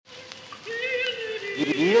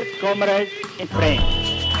Dear comrades and friends,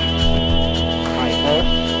 I hope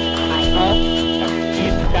that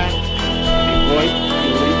this time the voice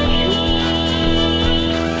will reach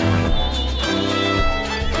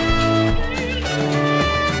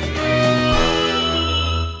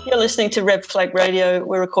you. You're listening to Red Flag Radio.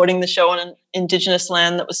 We're recording the show on an Indigenous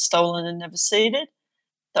land that was stolen and never ceded,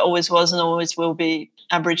 that always was and always will be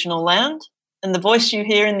Aboriginal land. And the voice you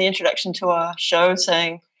hear in the introduction to our show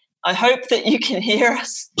saying, I hope that you can hear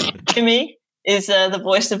us, Kimmy, is the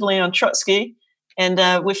voice of Leon Trotsky. And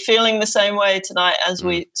we're feeling the same way tonight as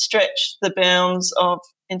we stretch the bounds of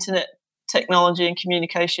internet technology and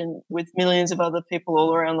communication with millions of other people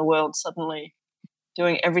all around the world suddenly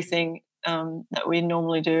doing everything that we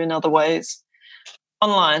normally do in other ways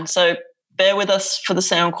online. So bear with us for the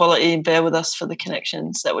sound quality, bear with us for the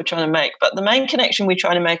connections that we're trying to make. But the main connection we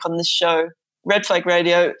try to make on this show, Red Flag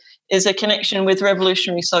Radio, is a connection with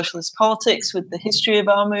revolutionary socialist politics, with the history of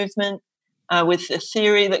our movement, with the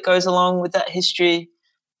theory that goes along with that history,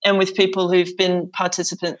 and with people who've been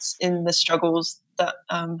participants in the struggles that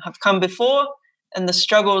have come before and the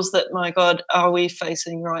struggles that, my God, are we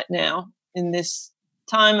facing right now in this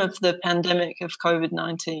time of the pandemic of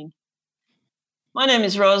COVID-19. My name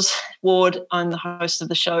is Ros Ward. I'm the host of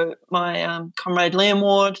the show. My comrade Liam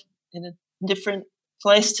Ward, in a different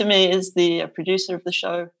place to me, is the producer of the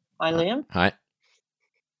show. Hi, Liam. Hi.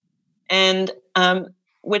 And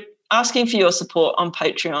we're asking for your support on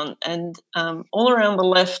Patreon. And all around the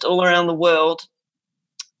left, all around the world,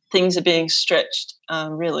 things are being stretched,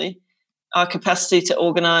 really. Our capacity to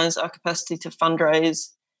organise, our capacity to fundraise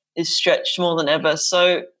is stretched more than ever.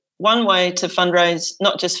 So one way to fundraise,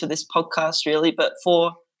 not just for this podcast really, but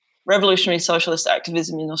for revolutionary socialist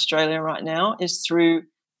activism in Australia right now, is through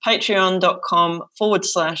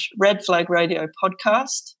patreon.com/Red Flag Radio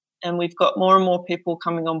podcast. And we've got more and more people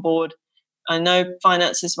coming on board. I know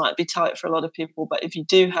finances might be tight for a lot of people, but if you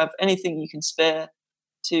do have anything you can spare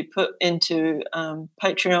to put into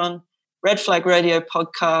Patreon, Red Flag Radio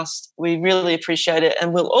podcast, we really appreciate it.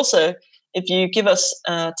 And we'll also, if you give us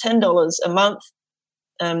 $10 a month,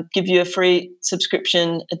 give you a free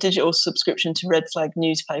subscription, a digital subscription to Red Flag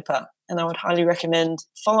newspaper. And I would highly recommend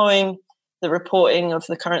following the reporting of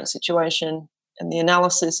the current situation and the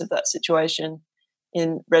analysis of that situation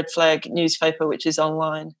in Red Flag newspaper, which is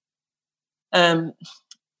online. And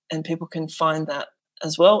people can find that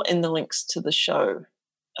as well in the links to the show,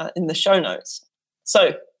 in the show notes.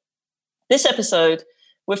 So this episode,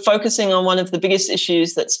 we're focusing on one of the biggest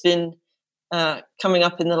issues that's been coming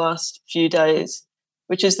up in the last few days,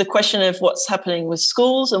 which is the question of what's happening with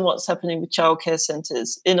schools and what's happening with childcare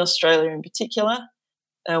centres in Australia in particular,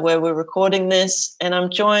 where we're recording this. And I'm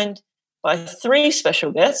joined by three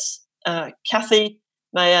special guests, Kathy,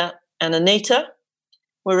 Maya and Anita.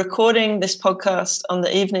 We're recording this podcast on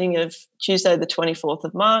the evening of Tuesday, the 24th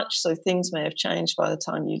of March, so things may have changed by the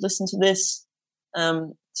time you listen to this.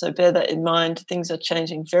 So bear that in mind. Things are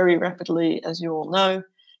changing very rapidly, as you all know.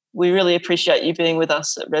 We really appreciate you being with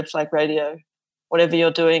us at Red Flag Radio, whatever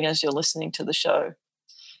you're doing as you're listening to the show.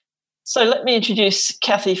 So let me introduce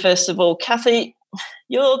Kathy first of all. Kathy,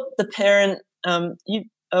 you're the parent of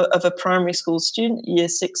a primary school student, year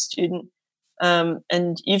 6 student,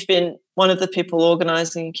 and you've been one of the people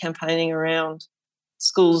organising and campaigning around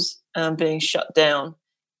schools being shut down.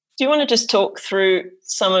 Do you want to just talk through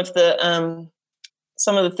some of the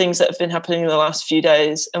things that have been happening in the last few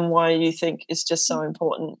days and why you think it's just so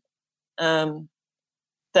important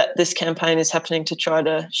that this campaign is happening to try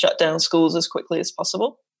to shut down schools as quickly as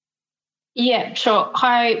possible? Yeah, sure.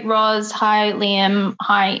 Hi, Ros. Hi, Liam.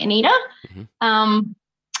 Hi, Anita. Mm-hmm.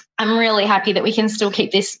 I'm really happy that we can still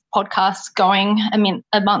keep this podcast going. I mean,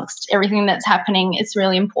 amongst everything that's happening, it's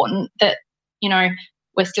really important that, you know,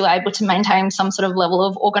 we're still able to maintain some sort of level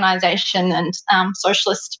of organisation, and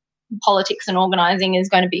socialist politics and organising is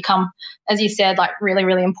going to become, as you said, like really,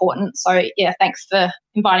 really important. So, yeah, thanks for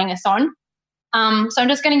inviting us on. So I'm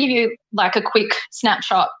just going to give you like a quick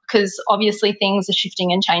snapshot, because obviously things are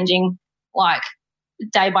shifting and changing like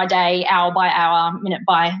day by day, hour by hour, minute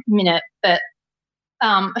by minute. But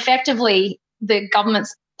effectively, the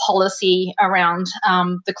government's policy around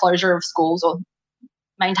the closure of schools or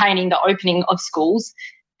maintaining the opening of schools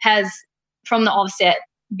has, from the offset,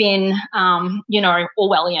 been,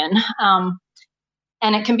 Orwellian.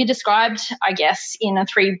 And it can be described, I guess, in a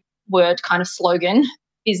 3-word kind of slogan: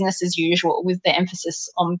 business as usual, with the emphasis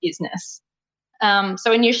on business.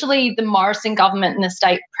 So initially, the Morrison government and the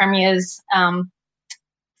state premiers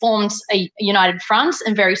formed a united front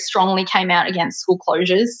and very strongly came out against school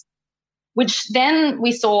closures. which then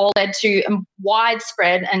we saw led to a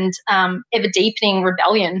widespread and ever-deepening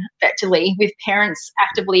rebellion, effectively, with parents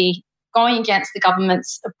actively going against the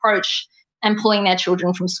government's approach and pulling their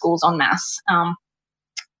children from schools en masse.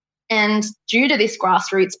 And due to this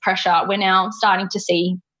grassroots pressure, we're now starting to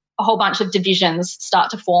see a whole bunch of divisions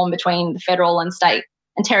start to form between the federal and state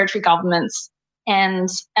and territory governments. And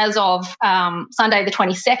as of Sunday the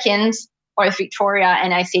 22nd, both Victoria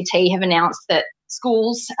and ACT have announced that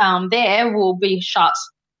schools there will be shut,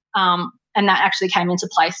 and that actually came into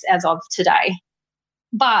place as of today.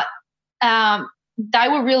 But they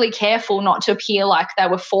were really careful not to appear like they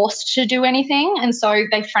were forced to do anything, and so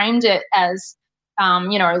they framed it as,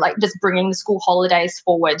 like just bringing the school holidays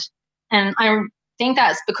forward. And I think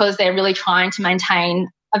that's because they're really trying to maintain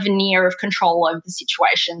a veneer of control over the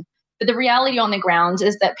situation. But the reality on the ground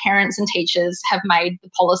is that parents and teachers have made the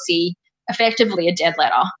policy effectively a dead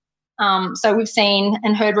letter. So we've seen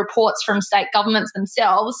and heard reports from state governments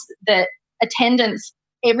themselves that attendance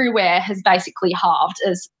everywhere has basically halved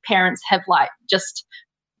as parents have just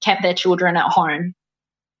kept their children at home.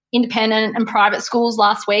 Independent and private schools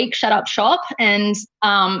last week shut up shop, and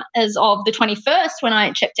as of the 21st, when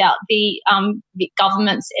I checked out the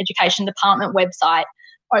government's education department website,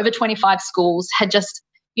 over 25 schools had just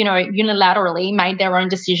unilaterally made their own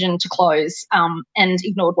decision to close and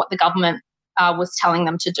ignored what the government was telling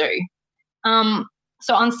them to do.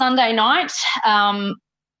 So on Sunday night,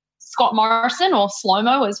 Scott Morrison, or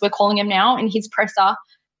Slow-Mo as we're calling him now, in his presser,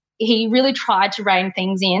 he really tried to rein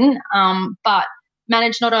things in, but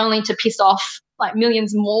managed not only to piss off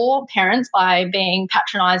millions more parents by being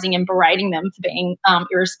patronising and berating them for being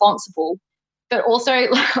irresponsible, but also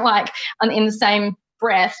in the same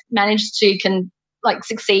breath managed to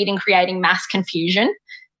succeed in creating mass confusion.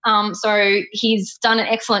 So he's done an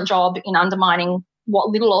excellent job in undermining what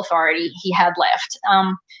little authority he had left.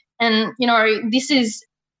 And this is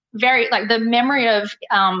very the memory of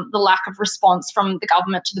the lack of response from the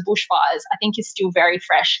government to the bushfires, I think, is still very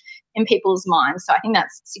fresh in people's minds. So I think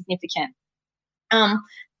that's significant.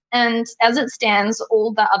 And as it stands,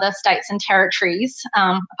 all the other states and territories,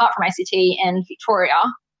 apart from ACT and Victoria,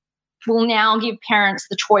 will now give parents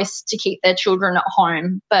the choice to keep their children at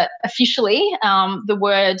home. But officially, the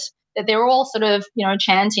word that they're all sort of,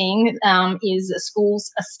 chanting is that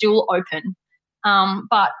schools are still open.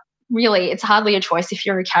 But really, it's hardly a choice if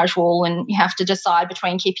you're a casual and you have to decide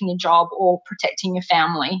between keeping your job or protecting your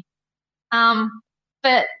family.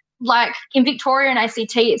 But in Victoria and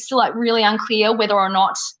ACT, it's still really unclear whether or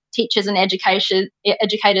not teachers and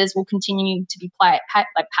educators will continue to be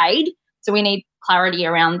paid. So we need clarity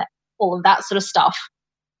around all of that sort of stuff.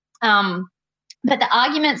 But the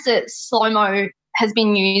arguments that Slow-Mo has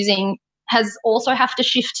been using has also have to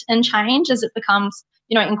shift and change as it becomes,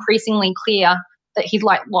 increasingly clear that he's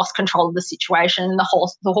lost control of the situation and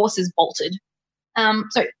the horse is bolted.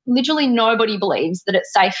 So literally nobody believes that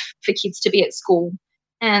it's safe for kids to be at school.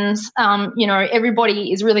 And,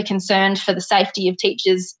 everybody is really concerned for the safety of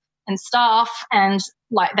teachers and staff, and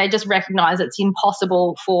they just recognise it's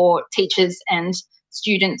impossible for teachers and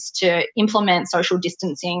students to implement social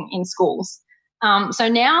distancing in schools. So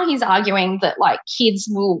now he's arguing that kids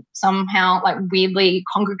will somehow weirdly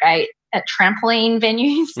congregate at trampoline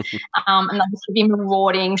venues and they'll be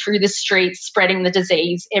marauding through the streets, spreading the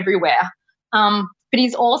disease everywhere. But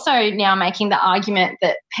he's also now making the argument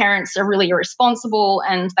that parents are really irresponsible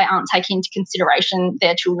and they aren't taking into consideration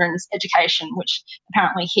their children's education, which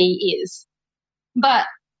apparently he is. But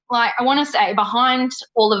I want to say behind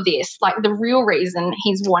all of this, the real reason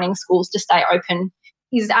he's wanting schools to stay open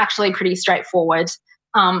is actually pretty straightforward.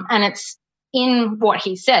 And it's in what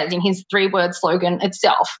he says in his 3-word slogan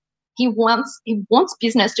itself. He wants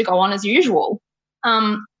business to go on as usual.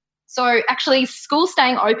 So actually, school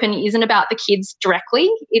staying open isn't about the kids directly.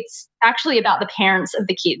 It's actually about the parents of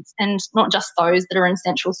the kids, and not just those that are in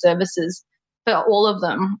essential services, but all of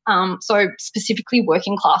them. So specifically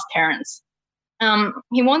working class parents.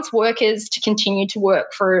 He wants workers to continue to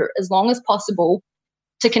work for as long as possible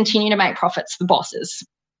to continue to make profits for bosses.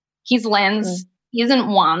 His lens isn't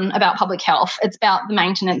one about public health. It's about the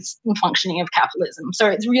maintenance and functioning of capitalism. So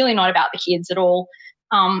it's really not about the kids at all.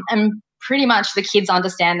 And pretty much the kids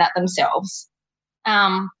understand that themselves.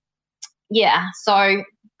 So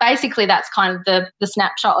basically that's kind of the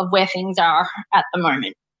snapshot of where things are at the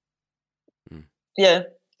moment. Yeah.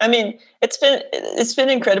 I mean, it's been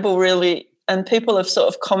incredible, really, and people have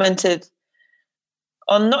sort of commented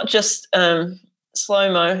on not just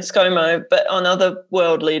ScoMo, but on other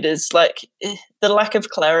world leaders, the lack of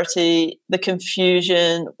clarity, the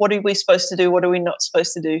confusion. What are we supposed to do? What are we not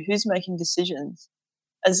supposed to do? Who's making decisions?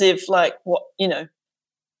 As if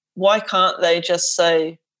why can't they just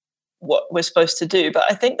say what we're supposed to do? But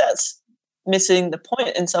I think that's missing the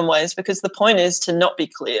point in some ways, because the point is to not be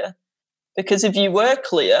clear. Because if you were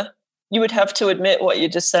clear, you would have to admit what you're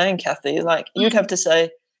just saying, Kathy. Like, you'd have to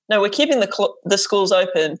say, no, we're keeping the schools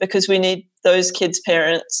open because we need those kids'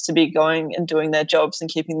 parents to be going and doing their jobs and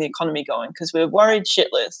keeping the economy going, because we're worried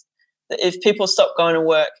shitless that if people stop going to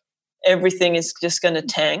work, everything is just going to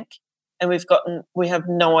tank, and we have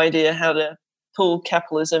no idea how to pull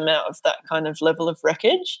capitalism out of that kind of level of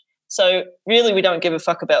wreckage. So really, we don't give a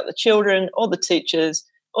fuck about the children or the teachers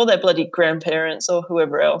or their bloody grandparents or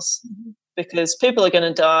whoever else, because people are going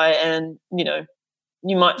to die, and, you know,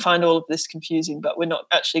 you might find all of this confusing, but we're not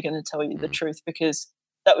actually going to tell you the truth, because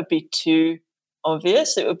that would be too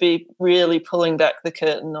obvious. It would be really pulling back the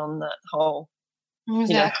curtain on that whole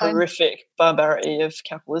horrific barbarity of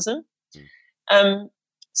capitalism.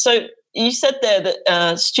 So you said there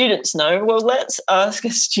that students know. Well, let's ask a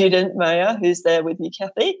student, Maya, who's there with you,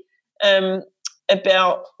 Kathy,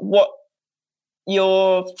 about what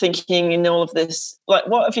you're thinking in all of this. Like,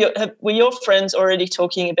 were your friends already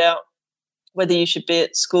talking about whether you should be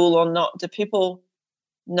at school or not? Do people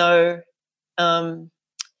know,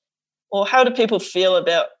 or how do people feel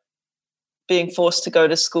about being forced to go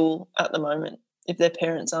to school at the moment if their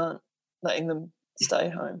parents aren't letting them stay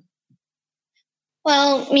home?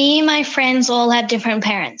 Well, me and my friends all have different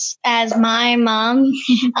parents. As my mom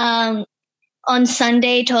on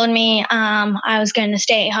Sunday told me I was going to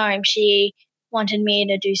stay at home. She wanted me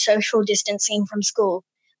to do social distancing from school.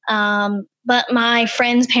 But my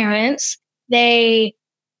friends' parents,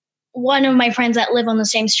 one of my friends that live on the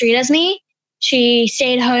same street as me, she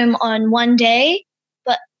stayed home on one day,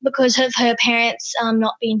 but because of her parents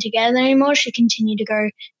not being together anymore, she continued to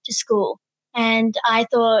go to school. And I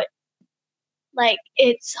thought, like,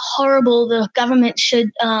 it's horrible. The government should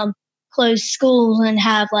close schools and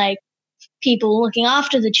have, like, people looking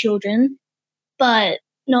after the children, but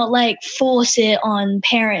not, like, force it on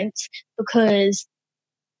parents because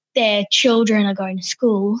their children are going to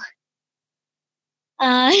school.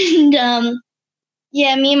 Me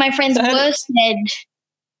and my friends were scared.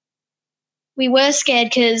 We were scared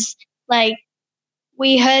because, like,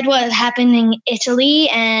 we heard what happened in Italy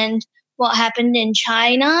and what happened in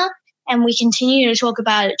China, and we continue to talk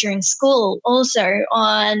about it during school. Also,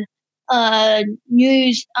 on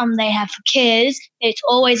news they have for kids, it's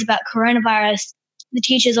always about coronavirus. The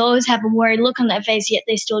teachers always have a worried look on their face, yet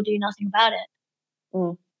they still do nothing about it.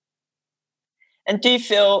 Mm. And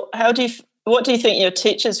what do you think your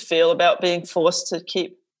teachers feel about being forced to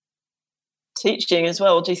keep teaching as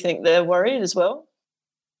well? Do you think they're worried as well?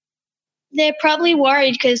 They're probably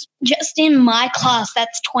worried because just in my class,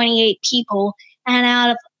 that's 28 people, and out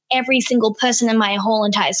of every single person in my whole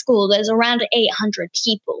entire school, there's around 800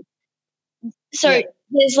 people. So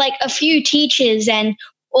there's like a few teachers, and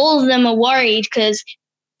all of them are worried because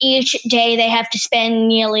each day they have to spend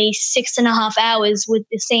nearly 6.5 hours with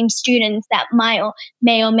the same students that may or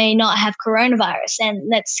may not have coronavirus.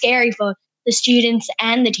 And that's scary for the students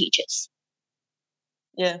and the teachers.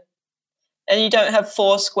 Yeah. And you don't have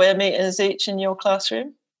 4 square meters each in your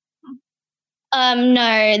classroom?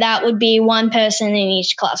 No, that would be one person in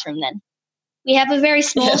each classroom then. We have a very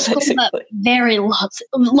small school, basically. but very lots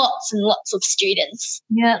and lots of students.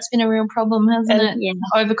 Yeah, it's been a real problem, hasn't it? Yeah.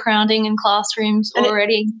 Overcrowding in classrooms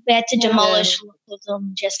already. We had to demolish lots of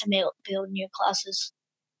them just to build new classes.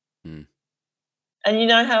 And you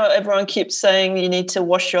know how everyone keeps saying you need to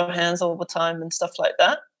wash your hands all the time and stuff like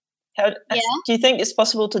that? Do you think it's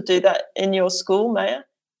possible to do that in your school, Maya?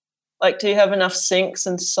 Like, do you have enough sinks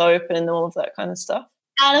and soap and all of that kind of stuff?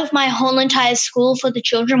 Out of my whole entire school for the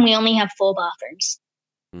children, we only have 4 bathrooms.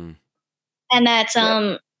 And that's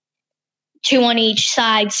 2 on each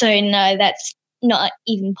side. So no, that's not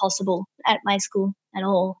even possible at my school at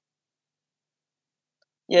all.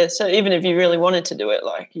 Yeah, so even if you really wanted to do it,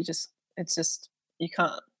 like, you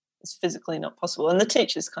can't. It's physically not possible. And the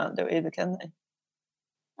teachers can't do it either, can they?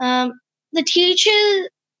 The teachers,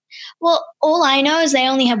 well, all I know is they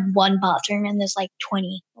only have 1 bathroom and there's like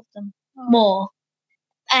 20 of them more.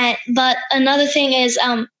 But another thing is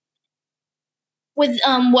with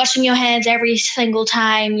washing your hands every single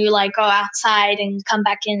time you like go outside and come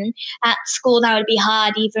back in at school, that would be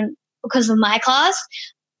hard even because of my class.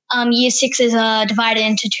 Year 6 is divided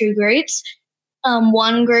into 2 groups.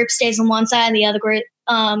 One group stays on one side and the other group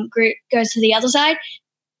goes to the other side.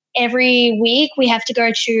 Every week we have to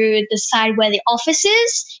go to the side where the office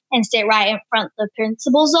is and sit right in front of the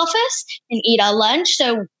principal's office and eat our lunch.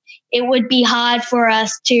 So it would be hard for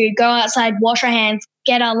us to go outside, wash our hands,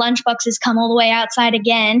 get our lunch boxes, come all the way outside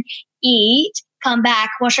again, eat, come back,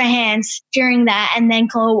 wash our hands during that, and then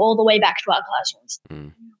go all the way back to our classrooms.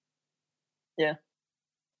 Yeah.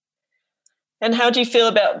 And how do you feel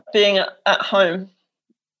about being at home?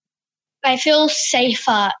 I feel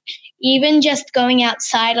safer. Even just going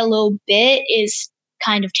outside a little bit is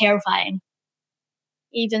kind of terrifying.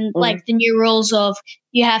 Even like the new rules of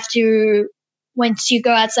you have to, once you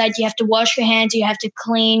go outside, you have to wash your hands, you have to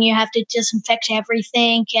clean, you have to disinfect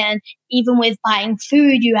everything. And even with buying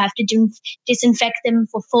food, you have to disinfect them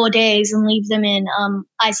for 4 days and leave them in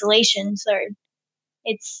isolation. So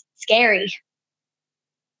it's scary.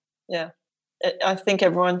 Yeah. I think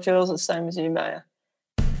everyone feels the same as you, Maya.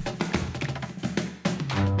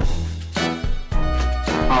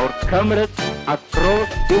 Our comrades across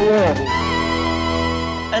the world.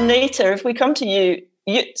 Anita, if we come to you,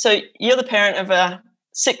 so you're the parent of a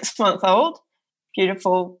 6-month-old,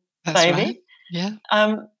 beautiful That's baby. Right. Yeah.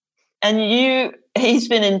 And he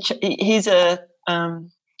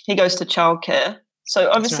goes to childcare. So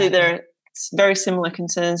obviously there are very similar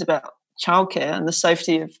concerns about childcare and the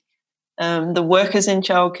safety of the workers in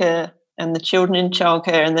childcare and the children in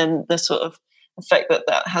childcare, and then the sort of effect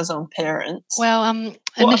that has on parents. Well,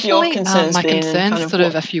 initially, my concerns sort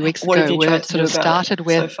of a few weeks ago were sort of started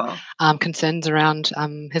with concerns around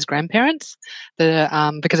his grandparents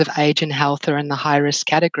that because of age and health are in the high risk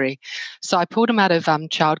category. So I pulled him out of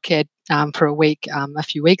childcare for a week a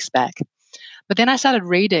few weeks back. But then I started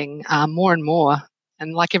reading more and more,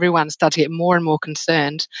 and like everyone started to get more and more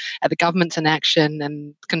concerned at the government's inaction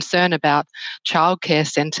and concern about childcare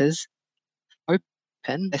centres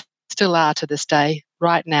open. They still are to this day,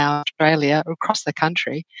 right now, Australia, across the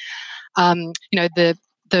country. The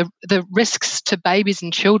risks to babies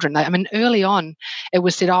and children. I mean, early on, it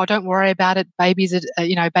was said, "Oh, don't worry about it. Babies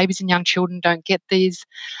and young children don't get these.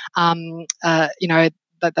 They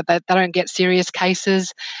don't get serious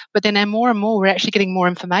cases." But then, more and more, we're actually getting more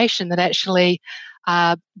information that actually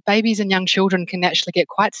babies and young children can actually get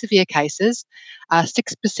quite severe cases.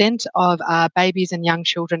 6% of babies and young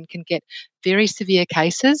children can get very severe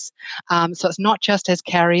cases. So it's not just as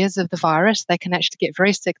carriers of the virus; they can actually get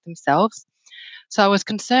very sick themselves. So I was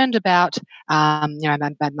concerned about,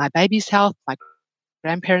 my baby's health, my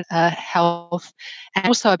grandparent health, and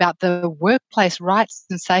also about the workplace rights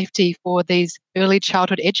and safety for these early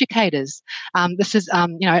childhood educators. There's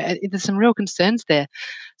some real concerns there.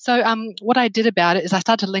 So what I did about it is I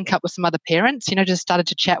started to link up with some other parents, just started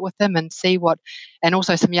to chat with them and see and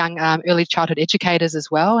also some young early childhood educators as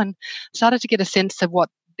well, and started to get a sense of what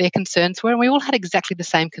their concerns were, and we all had exactly the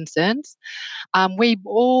same concerns. We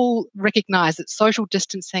all recognise that social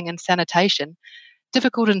distancing and sanitation,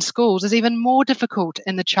 difficult in schools, is even more difficult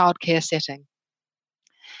in the childcare setting.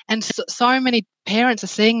 And so many parents are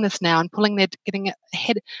seeing this now and getting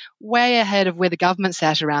way ahead of where the government's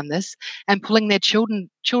at around this, and pulling their children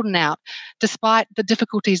out, despite the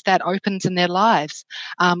difficulties that opens in their lives,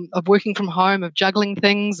 of working from home, of juggling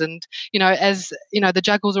things, and the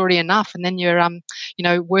juggle's already enough, and then you're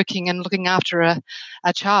working and looking after a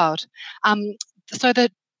child. So the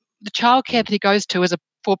childcare that he goes to is a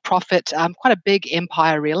for-profit, quite a big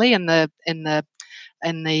empire, really, in the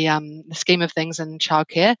scheme of things in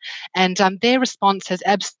childcare, and their response has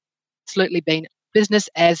absolutely been business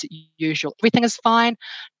as usual. Everything is fine.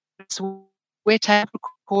 We're taking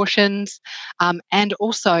precautions, and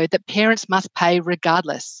also that parents must pay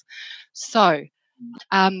regardless. So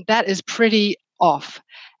that is pretty off.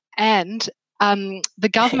 And the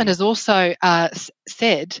government has also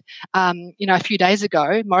said, a few days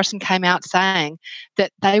ago, Morrison came out saying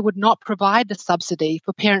that they would not provide the subsidy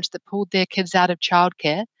for parents that pulled their kids out of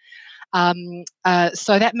childcare.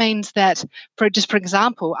 So that means that, for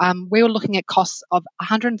example, we were looking at costs of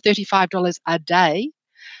 $135 a day.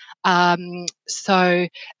 To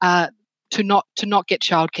not get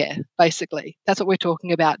childcare, basically, that's what we're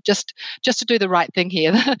talking about. Just to do the right thing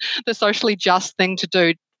here, the socially just thing to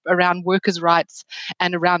do around workers' rights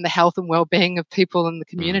and around the health and well-being of people in the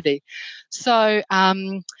community. So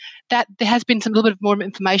that there has been some little bit more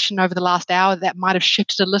information over the last hour that might have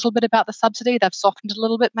shifted a little bit about the subsidy. They've softened a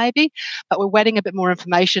little bit maybe, but we're waiting a bit more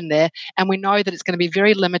information there, and we know that it's going to be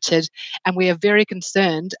very limited, and we are very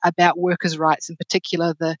concerned about workers' rights, in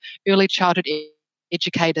particular the early childhood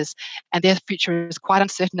educators, and their future is quite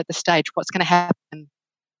uncertain at this stage. What's going to happen?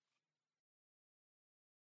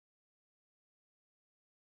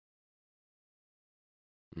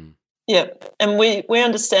 Yeah, and we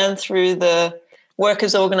understand through the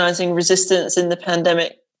Workers Organising Resistance in the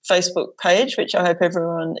Pandemic Facebook page, which I hope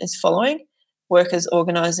everyone is following, Workers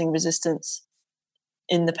Organising Resistance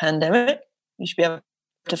in the Pandemic. You should be able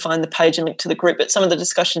to find the page and link to the group, but some of the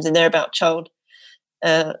discussions in there about child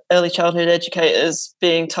early childhood educators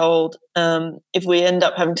being told, if we end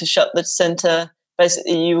up having to shut the centre,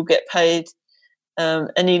 basically you will get paid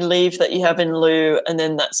any leave that you have in lieu, and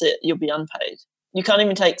then that's it. You'll be unpaid. You can't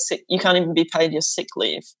even take sick. You can't even be paid your sick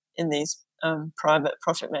leave in these private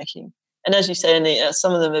profit making. And as you say, Anita,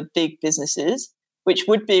 some of them are big businesses which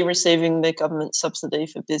would be receiving the government subsidy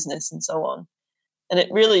for business and so on. And it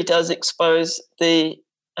really does expose the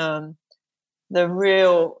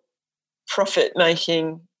real profit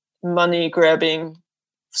making, money grabbing,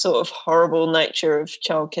 sort of horrible nature of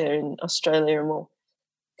childcare in Australia, and we'll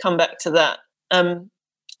come back to that.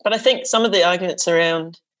 But I think some of the arguments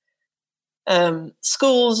around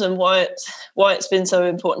schools and why it's been so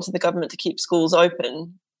important to the government to keep schools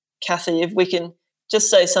open, Kathy, if we can just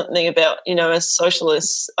say something about, as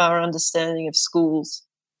socialists, our understanding of schools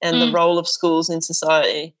and the role of schools in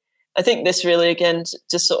society. I think this really, again,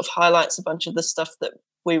 just sort of highlights a bunch of the stuff that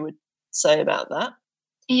we would say about that.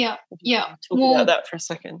 Yeah. Talk about that for a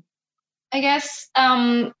second. I guess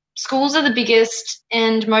schools are the biggest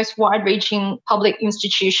and most wide-reaching public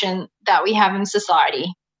institution that we have in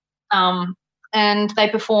society, and they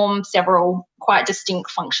perform several quite distinct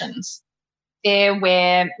functions. They're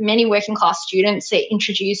where many working-class students are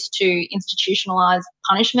introduced to institutionalised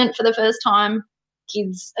punishment for the first time.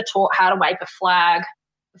 Kids are taught how to wave a flag,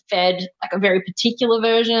 fed like a very particular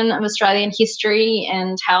version of Australian history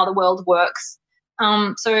and how the world works.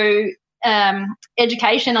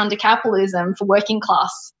 Education under capitalism for working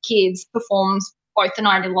class kids performs both an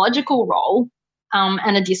ideological role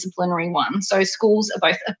and a disciplinary one. So schools are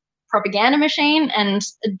both a propaganda machine and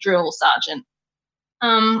a drill sergeant.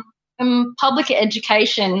 Public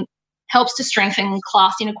education helps to strengthen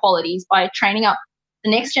class inequalities by training up the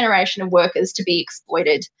next generation of workers to be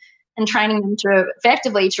exploited and training them to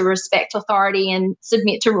effectively to respect authority and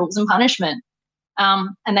submit to rules and punishment.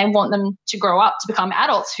 And they want them to grow up to become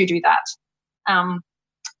adults who do that.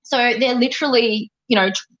 So they're literally,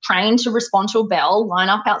 trained to respond to a bell, line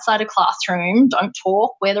up outside a classroom, don't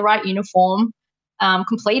talk, wear the right uniform,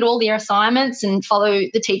 complete all their assignments and follow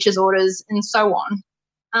the teacher's orders and so on.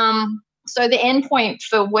 So the end point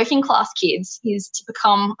for working class kids is to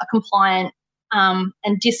become a compliant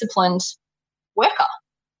and disciplined worker.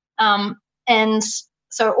 And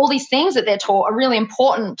so all these things that they're taught are really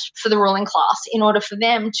important for the ruling class in order for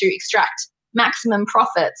them to extract maximum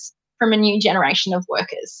profits from a new generation of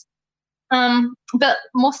workers. But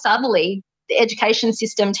more subtly, the education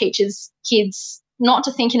system teaches kids not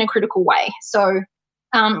to think in a critical way. So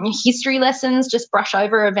history lessons just brush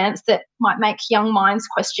over events that might make young minds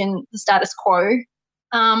question the status quo.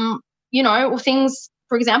 Or things,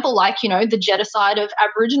 for example, like, the genocide of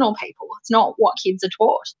Aboriginal people. It's not what kids are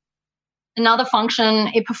taught. Another function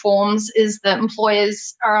it performs is that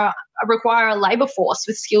employers require a labour force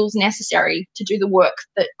with skills necessary to do the work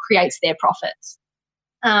that creates their profits.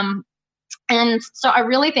 And so I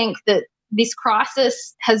really think that this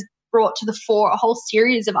crisis has brought to the fore a whole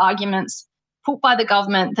series of arguments put by the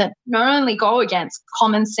government that not only go against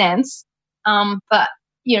common sense, but,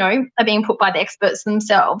 are being put by the experts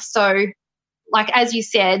themselves. So, like, as you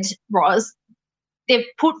said, Roz, they've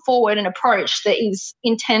put forward an approach that is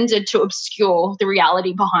intended to obscure the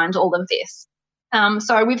reality behind all of this.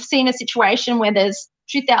 So we've seen a situation where there's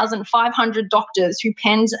 2,500 doctors who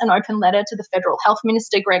penned an open letter to the Federal Health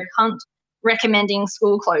Minister, Greg Hunt, recommending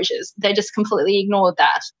school closures. They just completely ignored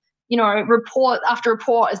that. Report after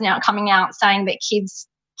report is now coming out saying that kids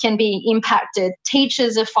can be impacted.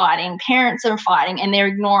 Teachers are fighting, parents are fighting, and they're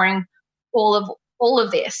ignoring all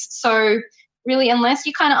of this. So really, unless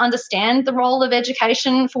you kind of understand the role of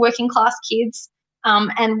education for working class kids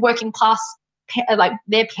and working class, like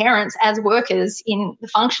their parents as workers in the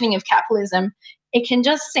functioning of capitalism, it can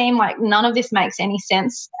just seem like none of this makes any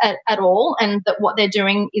sense at all, and that what they're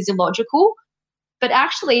doing is illogical. But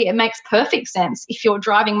actually, it makes perfect sense if your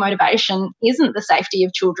driving motivation isn't the safety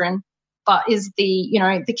of children, but is the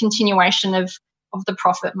continuation of the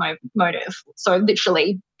profit motive. So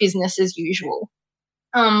literally business as usual.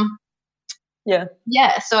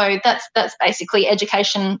 Yeah. So that's basically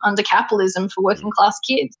education under capitalism for working class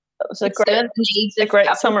kids. That was a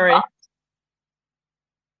great summary.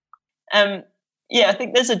 I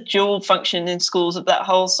think there's a dual function in schools of that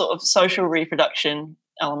whole sort of social reproduction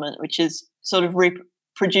element, which is sort of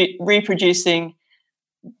reproducing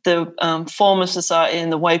the form of society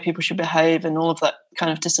and the way people should behave and all of that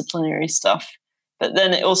kind of disciplinary stuff. But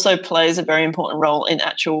then it also plays a very important role in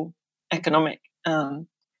actual economic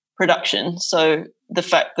production. So the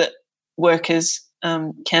fact that workers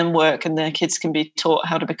can work and their kids can be taught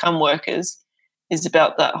how to become workers is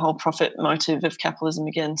about that whole profit motive of capitalism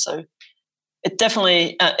again. So it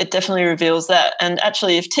definitely reveals that. And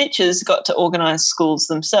actually, if teachers got to organise schools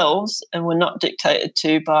themselves and were not dictated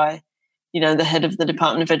to by, the head of the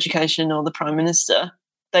Department of Education or the Prime Minister,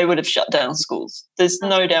 they would have shut down schools. There's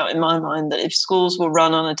no doubt in my mind that if schools were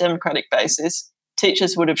run on a democratic basis,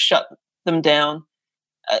 teachers would have shut them down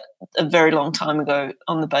a very long time ago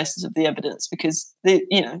on the basis of the evidence, because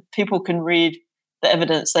people can read the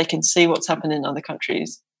evidence, they can see what's happened in other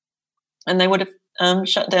countries, and they would have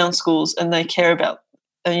shut down schools. And they care about,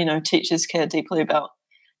 teachers care deeply about,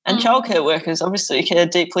 and childcare workers obviously care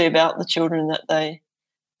deeply about the children that they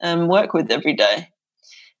work with every day.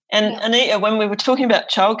 And Anita, when we were talking about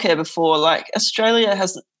childcare before, like Australia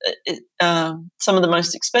has some of the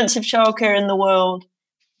most expensive childcare in the world,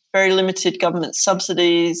 very limited government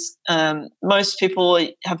subsidies. Most people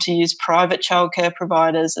have to use private childcare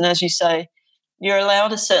providers. And as you say, you're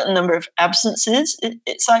allowed a certain number of absences.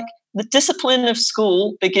 It's like the discipline of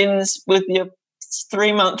school begins with your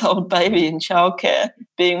 3-month-old baby in childcare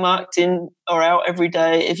being marked in or out every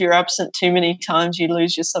day. If you're absent too many times, you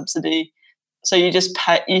lose your subsidy. So you just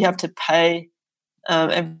pay. You have to pay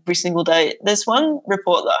every single day. There's one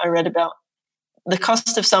report that I read about the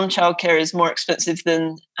cost of some childcare is more expensive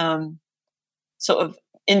than sort of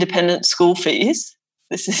independent school fees.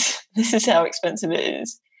 This is how expensive it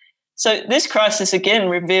is. So this crisis again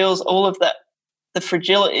reveals all of that, the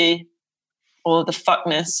fragility or the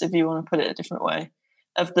fuckness, if you want to put it a different way,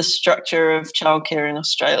 of the structure of childcare in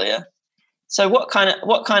Australia. So what kind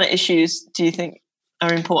of issues do you think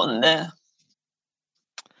are important there?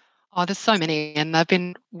 Oh, there's so many, and they've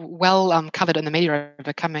been well covered in the media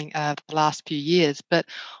over the last few years. But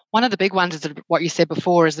one of the big ones is what you said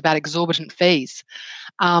before, is about exorbitant fees.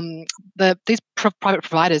 These private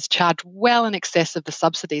providers charge well in excess of the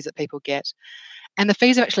subsidies that people get, and the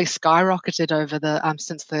fees have actually skyrocketed over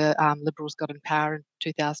since the Liberals got in power in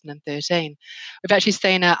 2013. We've actually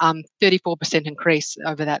seen a 34% increase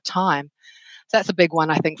over that time. So that's a big one,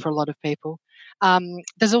 I think, for a lot of people.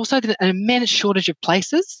 There's also an immense shortage of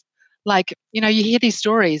places. Like, you hear these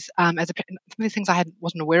stories some of these things I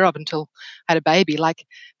wasn't aware of until I had a baby. Like,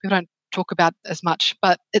 people don't talk about as much,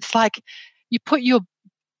 but it's like you put your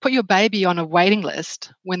baby on a waiting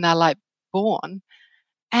list when they're like born,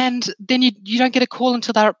 and then you don't get a call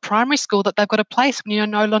until they're at primary school that they've got a place when you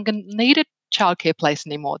no longer need a childcare place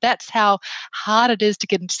anymore. That's how hard it is to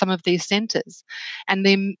get into some of these centres, and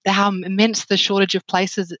then how immense the shortage of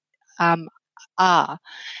places are.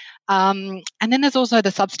 And then there's also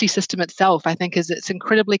the subsidy system itself. I think it's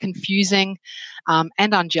incredibly confusing and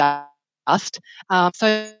unjust.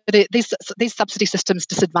 So these subsidy systems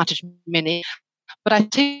disadvantage many, but in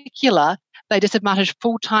particular, they disadvantage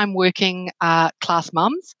full-time working class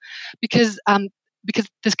mums because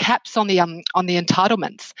there's caps on the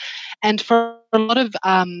entitlements, and for a lot of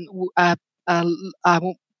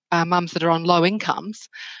mums that are on low incomes,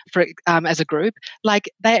 as a group, like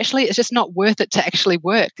it's just not worth it to actually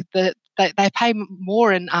work. They pay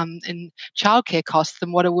more in childcare costs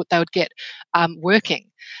than what they would get working.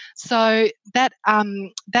 So that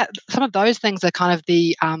some of those things are kind of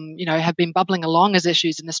the have been bubbling along as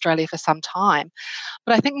issues in Australia for some time.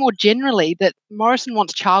 But I think more generally that Morrison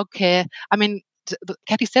wants childcare. I mean,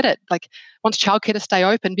 Kathy said it, like, wants childcare to stay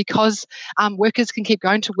open because workers can keep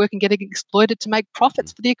going to work and getting exploited to make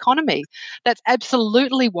profits for the economy. That's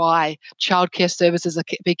absolutely why childcare services are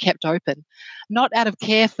be kept open, not out of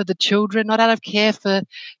care for the children, not out of care for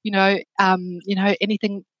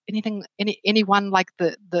anyone like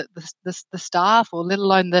the staff, or let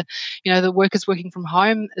alone the workers working from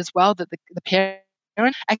home as well. That the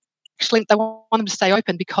parent. Actually, they want them to stay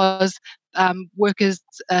open because workers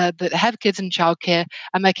that have kids in childcare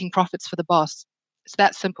are making profits for the boss. It's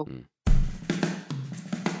that simple.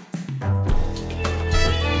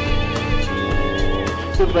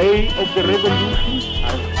 The way of the revolution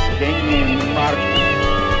has been marked.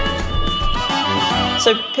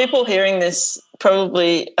 So people hearing this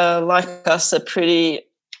probably, like us, are pretty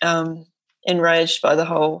enraged by the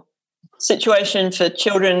whole situation for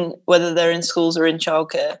children, whether they're in schools or in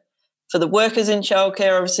childcare. For the workers in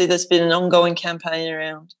childcare, obviously there's been an ongoing campaign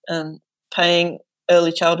around paying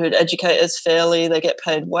early childhood educators fairly. They get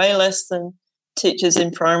paid way less than teachers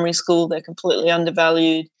in primary school. They're completely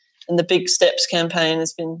undervalued. And the Big Steps campaign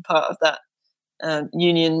has been part of that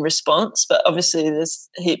union response. But obviously there's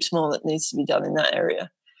heaps more that needs to be done in that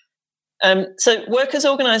area. So workers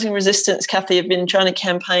organising resistance, Kathy, have been trying to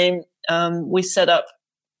campaign. We set up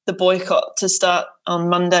the boycott to start on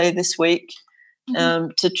Monday this week.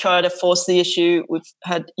 To try to force the issue. We've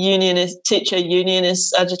had teacher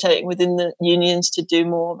unionists agitating within the unions to do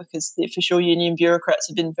more because the official union bureaucrats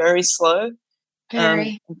have been very slow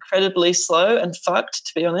incredibly slow and fucked,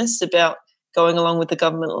 to be honest, about going along with the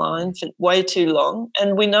government line for way too long.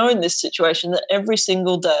 And we know in this situation that every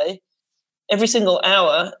single day, every single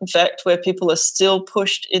hour, in fact, where people are still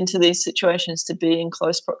pushed into these situations to be in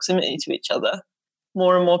close proximity to each other,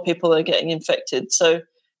 more and more people are getting infected. So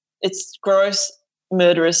it's gross,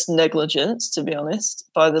 murderous negligence, to be honest,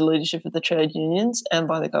 by the leadership of the trade unions and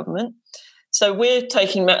by the government. So we're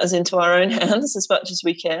taking matters into our own hands as much as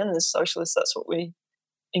we can. As socialists, that's what we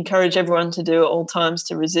encourage everyone to do at all times,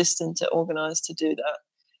 to resist and to organise to do that.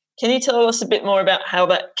 Can you tell us a bit more about how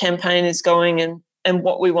that campaign is going and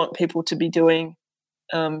what we want people to be doing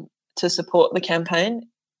to support the campaign?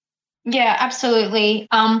 Yeah, absolutely.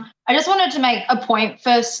 I just wanted to make a point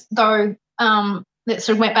first, though, that sort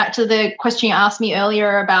of went back to the question you asked me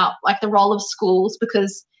earlier about like the role of schools,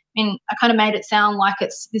 because I kind of made it sound like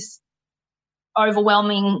it's this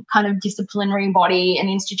overwhelming kind of disciplinary body and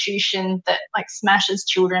institution that like smashes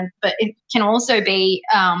children, but it can also be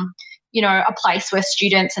a place where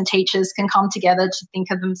students and teachers can come together to think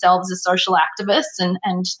of themselves as social activists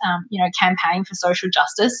and campaign for social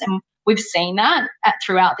justice. And we've seen that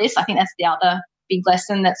throughout this. I think that's the other big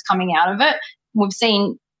lesson that's coming out of it. We've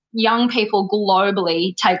seen young people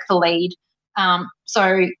globally take the lead.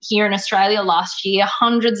 So here in Australia last year,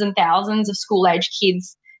 hundreds and thousands of school-age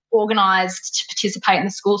kids organised to participate in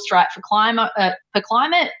the school strike for climate.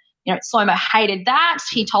 Slomo hated that.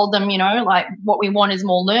 He told them, what we want is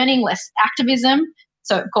more learning, less activism.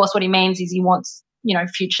 So, of course, what he means is he wants,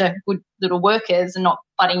 future good little workers and not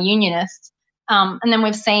budding unionists. And then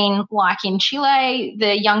we've seen, like in Chile,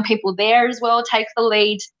 the young people there as well take the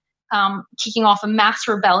lead, kicking off a mass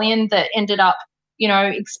rebellion that ended up,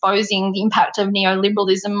 exposing the impact of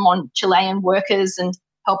neoliberalism on Chilean workers and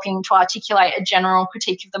helping to articulate a general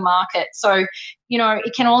critique of the market. So,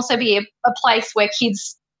 it can also be a place where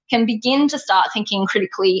kids can begin to start thinking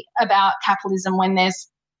critically about capitalism when there's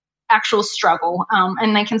actual struggle,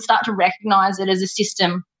 and they can start to recognise it as a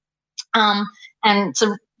system and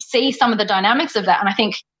to see some of the dynamics of that. And I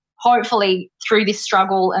think hopefully through this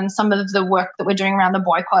struggle and some of the work that we're doing around the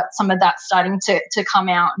boycott, some of that's starting to come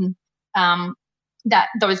out, and that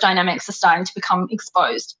those dynamics are starting to become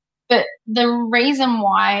exposed. But the reason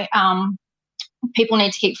why people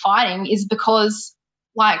need to keep fighting is because,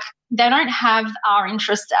 they don't have our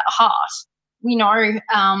interests at heart. We know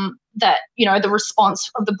that, the response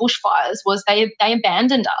of the bushfires was they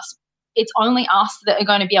abandoned us. It's only us that are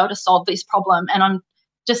going to be able to solve this problem. And I'm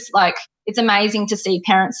just it's amazing to see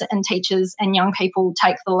parents and teachers and young people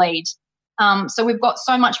take the lead. So we've got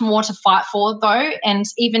so much more to fight for, though. And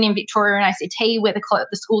even in Victoria and ACT, where the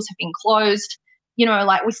schools have been closed,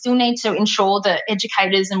 we still need to ensure that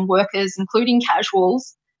educators and workers, including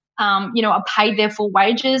casuals, are paid their full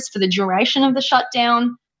wages for the duration of the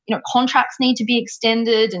shutdown. Contracts need to be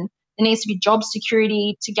extended, and there needs to be job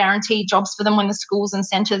security to guarantee jobs for them when the schools and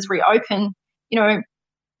centres reopen.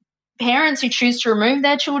 Parents who choose to remove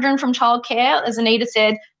their children from childcare, as Anita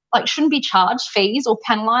said, shouldn't be charged fees or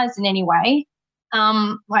penalised in any way.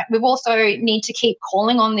 We've also need to keep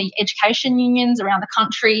calling on the education unions around the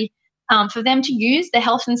country for them to use the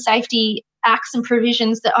health and safety acts and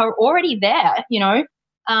provisions that are already there,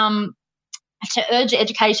 to urge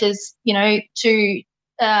educators, to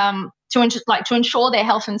ensure their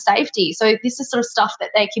health and safety. So this is sort of stuff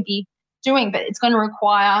that they could be doing, but it's going to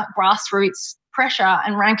require grassroots pressure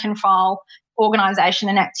and rank and file organisation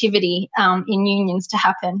and activity in unions to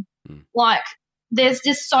happen. There's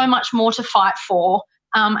just so much more to fight for,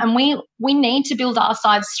 and we need to build our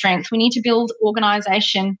side's strength. We need to build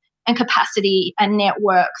organisation and capacity and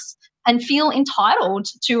networks and feel entitled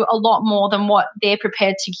to a lot more than what they're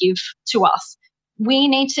prepared to give to us. We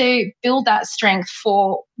need to build that strength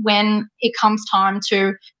for when it comes time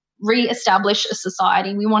to re-establish a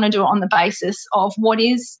society. We want to do it on the basis of what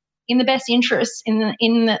is in the best interests, in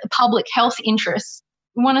the public health interests.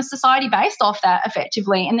 We want a society based off that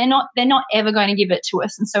effectively, and they're not ever going to give it to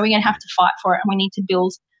us. And so we're going to have to fight for it, and we need to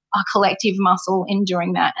build our collective muscle in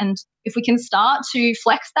doing that. And if we can start to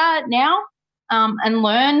flex that now and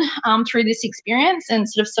learn through this experience and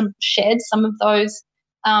sort of shed some of those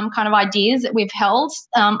kind of ideas that we've held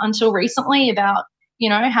until recently about,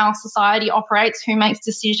 how society operates, who makes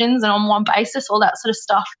decisions and on one basis, all that sort of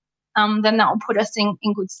stuff, then that will put us in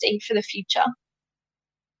good stead for the future.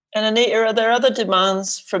 And Anita, are there other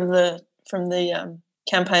demands from the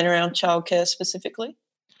campaign around childcare specifically?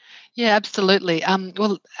 Yeah, absolutely.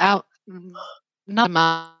 Well, our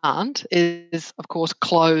demand is, of course,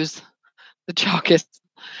 close the childcare,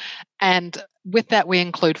 and with that we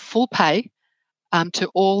include full pay to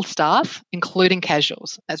all staff, including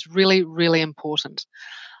casuals. That's really, really important.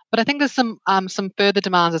 But I think there's some further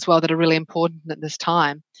demands as well that are really important at this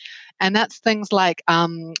time, and that's things like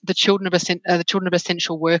the children of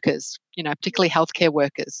essential workers, particularly healthcare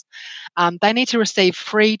workers. They need to receive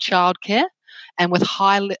free childcare and with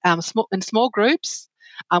in small groups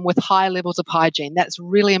with high levels of hygiene. That's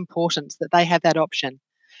really important that they have that option.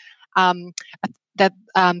 That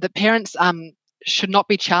parents should not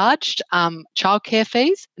be charged childcare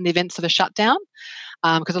fees in the events of a shutdown,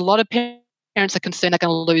 because a lot of parents are concerned they're going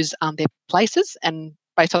to lose their places, and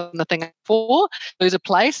based on the thing before, lose a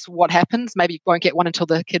place, what happens? Maybe you won't get one until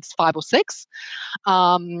the kid's 5 or 6.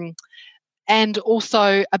 And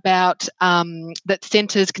also about that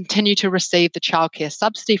centres continue to receive the childcare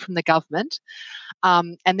subsidy from the government,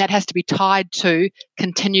 and that has to be tied to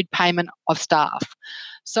continued payment of staff.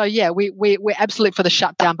 So yeah, we're absolutely for the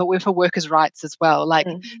shutdown, but we're for workers' rights as well. Like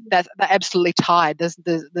they're absolutely tied. There's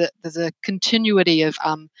a continuity of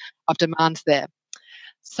demands there.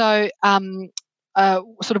 So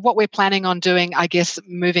sort of what we're planning on doing, I guess,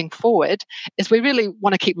 moving forward, is we really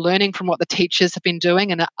want to keep learning from what the teachers have been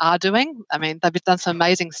doing and are doing. I mean, they've done some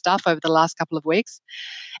amazing stuff over the last couple of weeks.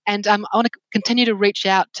 And I want to continue to reach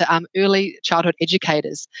out to early childhood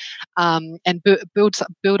educators and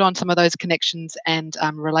build on some of those connections and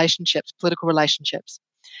relationships, political relationships.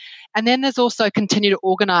 And then there's also continue to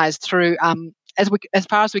organise through as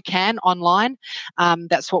far as we can online.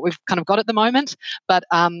 That's what we've kind of got at the moment. But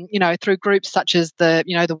through groups such as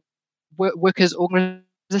the Workers Organised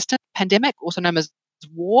Resistance Pandemic, also known as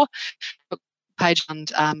WAR page, and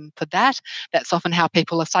for that's often how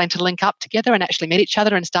people are starting to link up together and actually meet each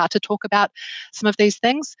other and start to talk about some of these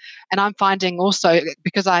things. And I'm finding also,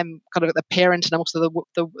 because I'm kind of the parent and I'm also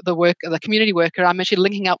the community worker, I'm actually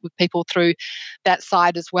linking up with people through that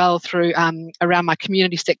side as well, through around my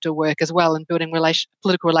community sector work as well, and building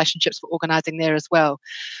political relationships for organising there as well.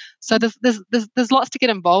 So there's lots to get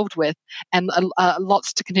involved with, and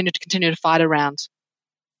lots to continue to fight around.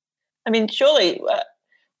 I mean, surely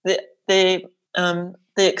the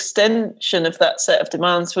extension of that set of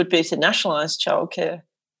demands would be to nationalise childcare.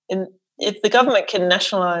 If the government can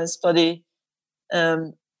nationalise if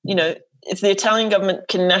the Italian government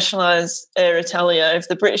can nationalise Air Italia, if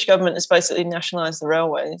the British government has basically nationalised the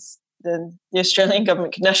railways, then the Australian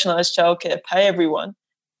government can nationalise childcare, pay everyone,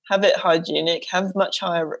 have it hygienic, have much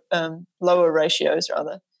higher, lower ratios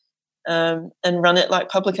rather, and run it like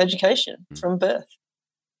public education from birth.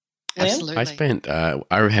 Absolutely.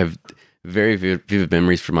 I have very vivid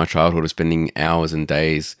memories from my childhood of spending hours and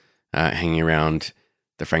days hanging around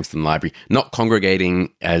the Frankston Library, not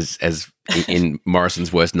congregating as in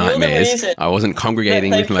Morrison's worst nightmares. I wasn't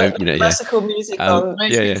congregating with my classical music on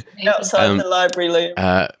outside the library,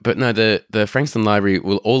 Liam. But no, the Frankston Library,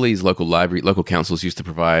 all these local councils used to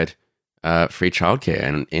provide free childcare,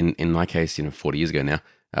 and in my case, 40 years ago now,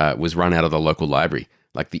 was run out of the local library.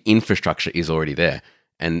 Like, the infrastructure is already there,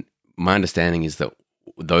 and my understanding is that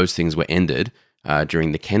those things were ended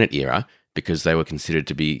during the Kennett era because they were considered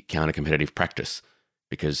to be counter-competitive practice,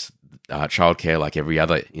 because childcare, like every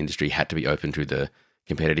other industry, had to be open to the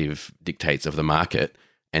competitive dictates of the market.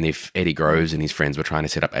 And if Eddie Groves and his friends were trying to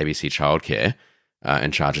set up ABC Childcare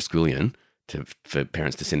and charge a schoolian for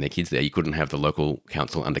parents to send their kids there, you couldn't have the local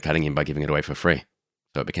council undercutting him by giving it away for free.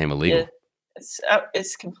 So it became illegal. Yeah,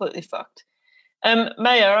 it's completely fucked.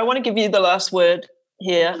 Maya, I want to give you the last word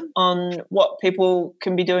here on what people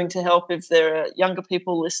can be doing to help if there are younger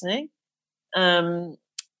people listening.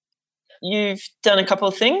 You've done a couple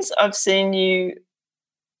of things. I've seen you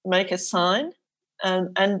make a sign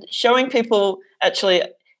and showing people, actually,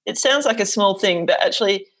 it sounds like a small thing, but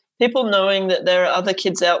actually people knowing that there are other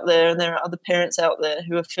kids out there and there are other parents out there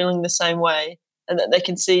who are feeling the same way, and that they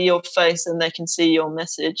can see your face and they can see your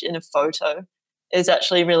message in a photo is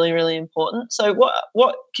actually really, really important. So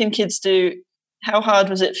what can kids do? How hard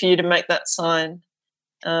was it for you to make that sign?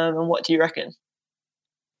 And what do you reckon?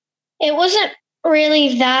 It wasn't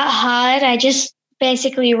really that hard. I just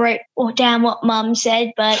basically wrote down what Mum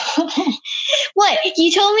said, but what?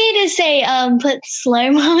 You told me to say put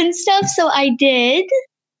slow-mo and stuff, so I did.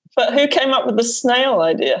 But who came up with the snail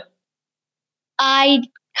idea? I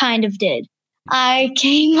kind of did. I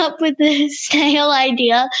came up with the snail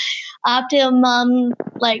idea after Mum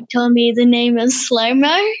told me the name of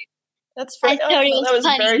slow-mo. That's very, that was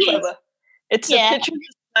very clever. It's a picture of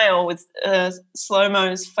a snail with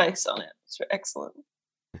slow-mo's face on it. It's excellent.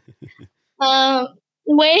 The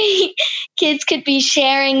way kids could be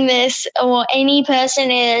sharing this, or any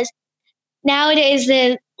person, is nowadays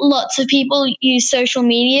there's lots of people use social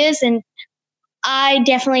medias, and I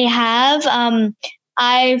definitely have.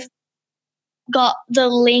 I've got the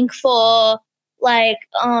link for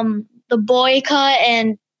the boycott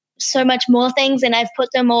and so much more things, and I've put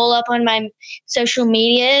them all up on my social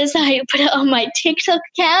medias. I put it on my TikTok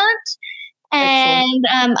account, and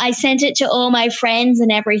I sent it to all my friends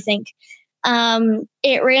and everything.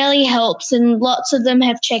 It really helps, and lots of them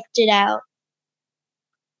have checked it out.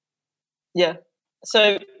 Yeah.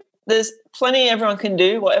 So there's plenty everyone can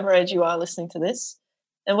do, whatever age you are listening to this.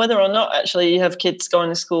 And whether or not actually you have kids going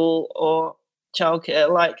to school or childcare,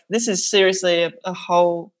 like this is seriously a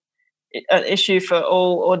whole an issue for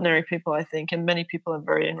all ordinary people, I think, and many people are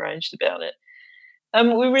very enraged about it.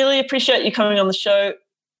 We really appreciate you coming on the show,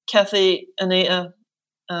 Kathy, Anita,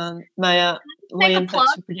 Maya, Liam.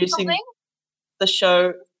 Thanks for producing the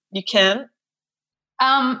show. You can.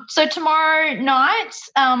 So tomorrow night,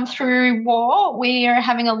 through WAR, we are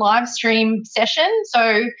having a live stream session.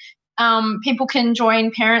 So people can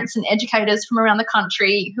join parents and educators from around the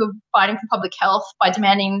country who are fighting for public health by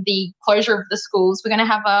demanding the closure of the schools. We're going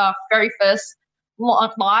to have our very first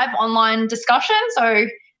live online discussion. So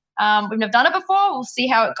we've never done it before. We'll see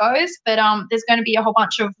how it goes. But there's going to be a whole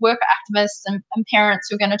bunch of worker activists and parents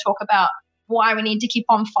who are going to talk about why we need to keep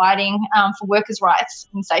on fighting for workers' rights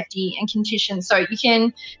and safety and conditions. So you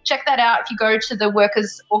can check that out if you go to the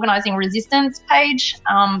Workers Organising Resistance page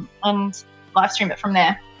and live stream it from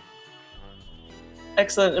there.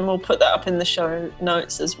 Excellent, and we'll put that up in the show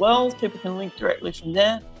notes as well. People can link directly from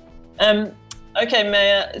there. Okay,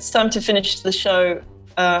 Maya, it's time to finish the show.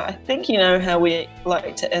 I think you know how we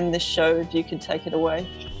like to end this show. If you could take it away.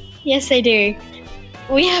 Yes, I do.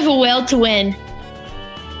 We have a will to win.